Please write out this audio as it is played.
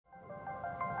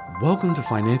Welcome to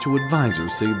Financial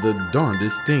Advisors Say the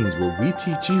Darndest Things, where we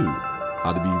teach you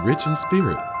how to be rich in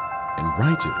spirit and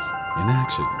righteous in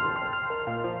action.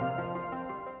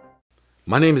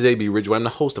 My name is A.B. Ridgeway. I'm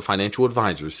the host of Financial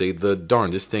Advisors Say the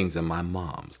Darndest Things, and my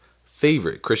mom's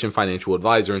favorite Christian financial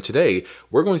advisor. And today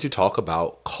we're going to talk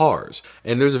about cars.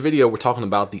 And there's a video we're talking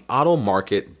about the auto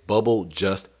market bubble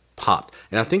just popped.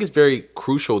 And I think it's very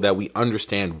crucial that we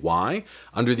understand why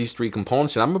under these three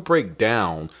components. And I'm going to break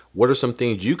down what are some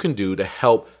things you can do to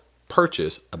help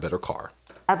purchase a better car.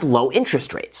 Have low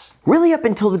interest rates. Really, up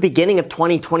until the beginning of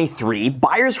 2023,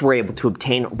 buyers were able to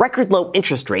obtain record low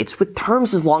interest rates with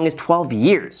terms as long as 12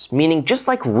 years, meaning just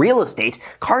like real estate,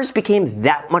 cars became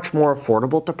that much more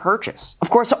affordable to purchase. Of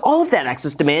course, all of that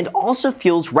excess demand also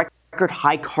fuels record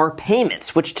high car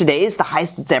payments, which today is the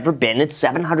highest it's ever been at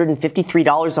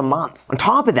 $753 a month. On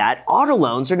top of that, auto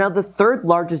loans are now the third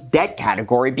largest debt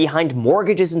category behind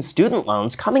mortgages and student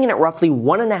loans, coming in at roughly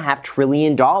 $1.5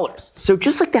 trillion. So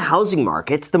just like the housing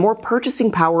market, the more purchasing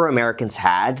power Americans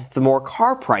had, the more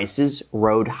car prices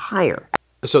rode higher.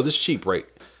 So this cheap rate,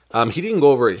 he didn't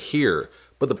go over it here,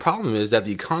 but the problem is that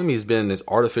the economy has been in this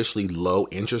artificially low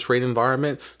interest rate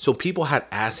environment, so people had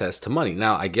access to money.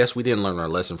 Now, I guess we didn't learn our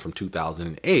lesson from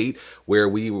 2008, where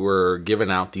we were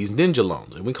giving out these ninja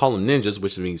loans. And we call them ninjas,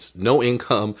 which means no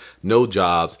income, no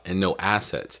jobs, and no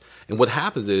assets. And what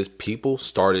happens is people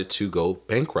started to go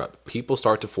bankrupt. People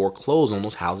start to foreclose on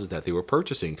those houses that they were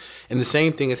purchasing. And the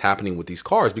same thing is happening with these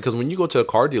cars, because when you go to a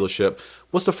car dealership,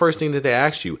 what's the first thing that they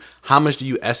ask you? How much do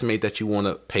you estimate that you want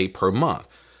to pay per month?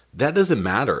 That doesn't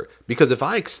matter, because if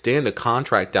I extend a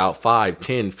contract out 5,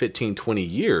 10, 15, 20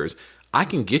 years, I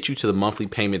can get you to the monthly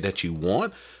payment that you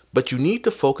want, but you need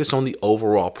to focus on the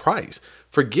overall price.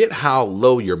 Forget how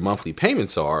low your monthly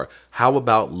payments are. How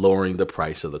about lowering the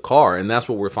price of the car? And that's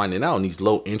what we're finding out in these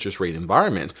low interest rate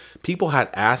environments. People had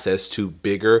access to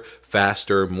bigger,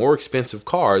 faster, more expensive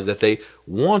cars that they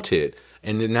wanted,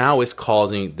 and then now it's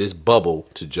causing this bubble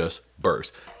to just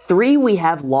burst. 3, we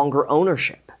have longer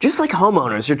ownership. Just like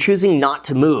homeowners are choosing not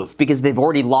to move because they've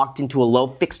already locked into a low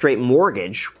fixed-rate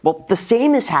mortgage, well, the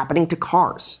same is happening to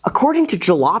cars. According to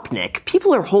Jalopnik,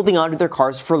 people are holding onto their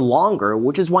cars for longer,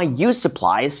 which is why used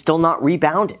supply is still not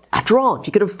rebounded. After all, if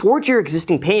you could afford your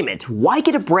existing payment, why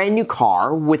get a brand new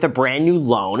car with a brand new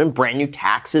loan and brand new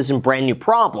taxes and brand new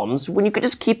problems when you could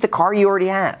just keep the car you already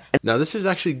have? Now, this is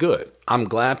actually good. I'm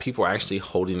glad people are actually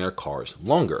holding their cars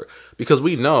longer, because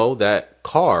we know that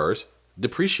cars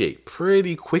depreciate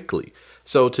pretty quickly.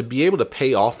 So to be able to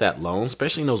pay off that loan,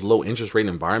 especially in those low interest rate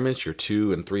environments, your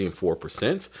 2 and 3 and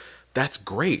 4%, that's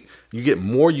great. You get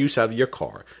more use out of your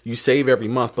car. You save every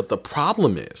month. But the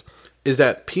problem is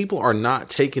that people are not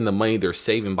taking the money they're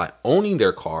saving by owning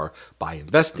their car, by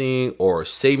investing or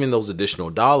saving those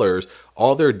additional dollars.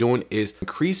 All they're doing is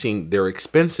increasing their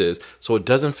expenses, so it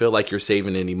doesn't feel like you're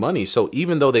saving any money. So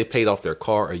even though they paid off their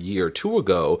car a year or two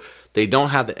ago, they don't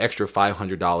have the extra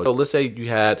 $500. So let's say you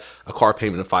had a car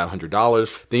payment of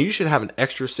 $500, then you should have an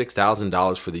extra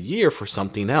 $6,000 for the year for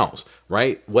something else,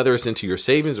 right? Whether it's into your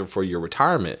savings or for your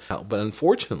retirement. But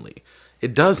unfortunately,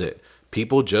 it doesn't.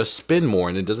 People just spend more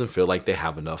and it doesn't feel like they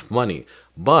have enough money.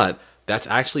 But that's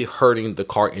actually hurting the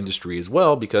car industry as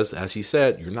well, because as he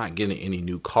said, you're not getting any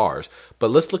new cars.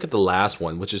 But let's look at the last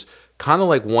one, which is kind of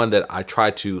like one that I try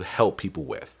to help people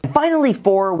with. And finally,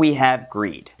 4, we have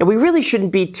greed. And we really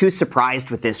shouldn't be too surprised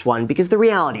with this one, because the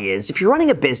reality is, if you're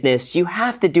running a business, you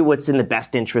have to do what's in the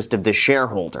best interest of the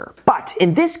shareholder. But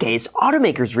in this case,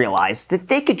 automakers realized that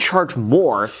they could charge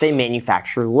more if they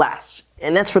manufacture less.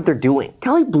 And that's what they're doing.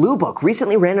 Kelley Blue Book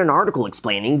recently ran an article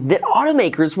explaining that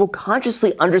automakers will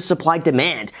consciously undersupply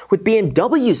demand, with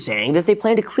BMW saying that they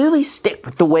plan to clearly stick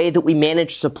with the way that we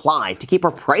manage supply to keep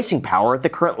our pricing power at the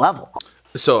current level.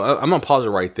 So I'm going to pause it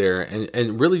right there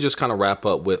and really just kind of wrap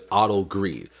up with auto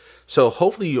greed. So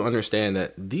hopefully you understand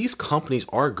that these companies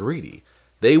are greedy.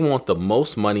 They want the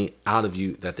most money out of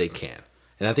you that they can.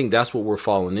 And I think that's what we're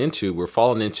falling into. We're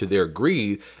falling into their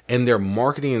greed, and their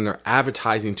marketing and their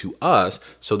advertising to us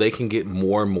so they can get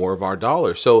more and more of our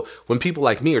dollars. So when people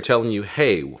like me are telling you,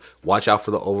 hey, watch out for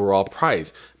the overall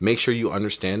price, make sure you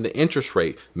understand the interest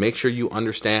rate, make sure you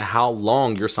understand how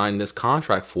long you're signing this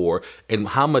contract for and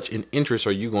how much in interest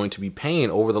are you going to be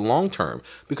paying over the long term.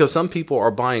 Because some people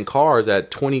are buying cars at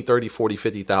 $20, $30,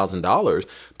 $40, $50,000,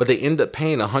 but they end up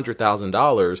paying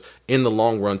 $100,000 in the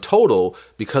long run total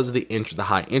because of the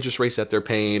high interest rates that they're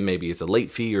paying. Maybe it's a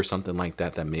late fee or something like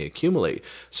that that may accumulate.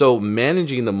 So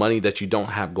managing the money that you don't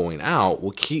have going out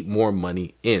will keep more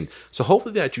money in. So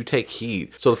hopefully that you take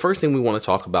heed. So the first thing we want to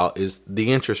talk about is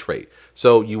the interest rate.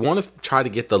 So you want to try to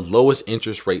get the lowest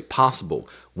interest rate possible.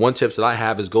 One tips that I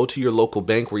have is go to your local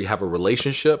bank where you have a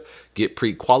relationship, get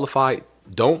pre-qualified.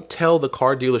 Don't tell the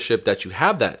car dealership that you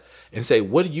have that, and say,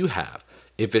 what do you have?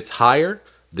 If it's higher,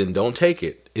 then don't take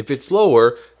it. If it's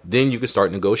lower, then you can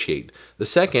start negotiating. The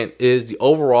second is the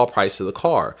overall price of the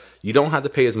car. You don't have to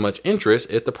pay as much interest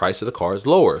if the price of the car is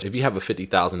lower. If you have a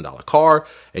 $50,000 car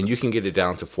and you can get it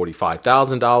down to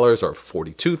 $45,000 or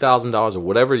 $42,000 or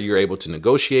whatever you're able to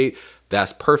negotiate,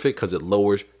 that's perfect because it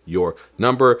lowers your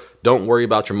number. Don't worry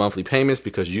about your monthly payments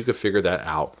because you can figure that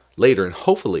out later. And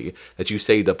hopefully that you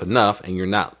saved up enough and you're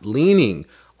not leaning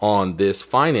on this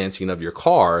financing of your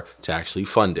car to actually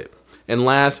fund it. And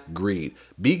last, greed.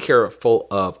 Be careful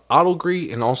of auto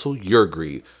greed and also your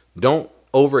greed. Don't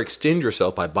overextend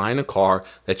yourself by buying a car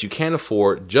that you can't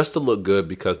afford just to look good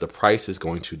because the price is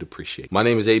going to depreciate. My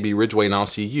name is AB Ridgeway and I'll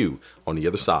see you on the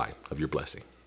other side of your blessing.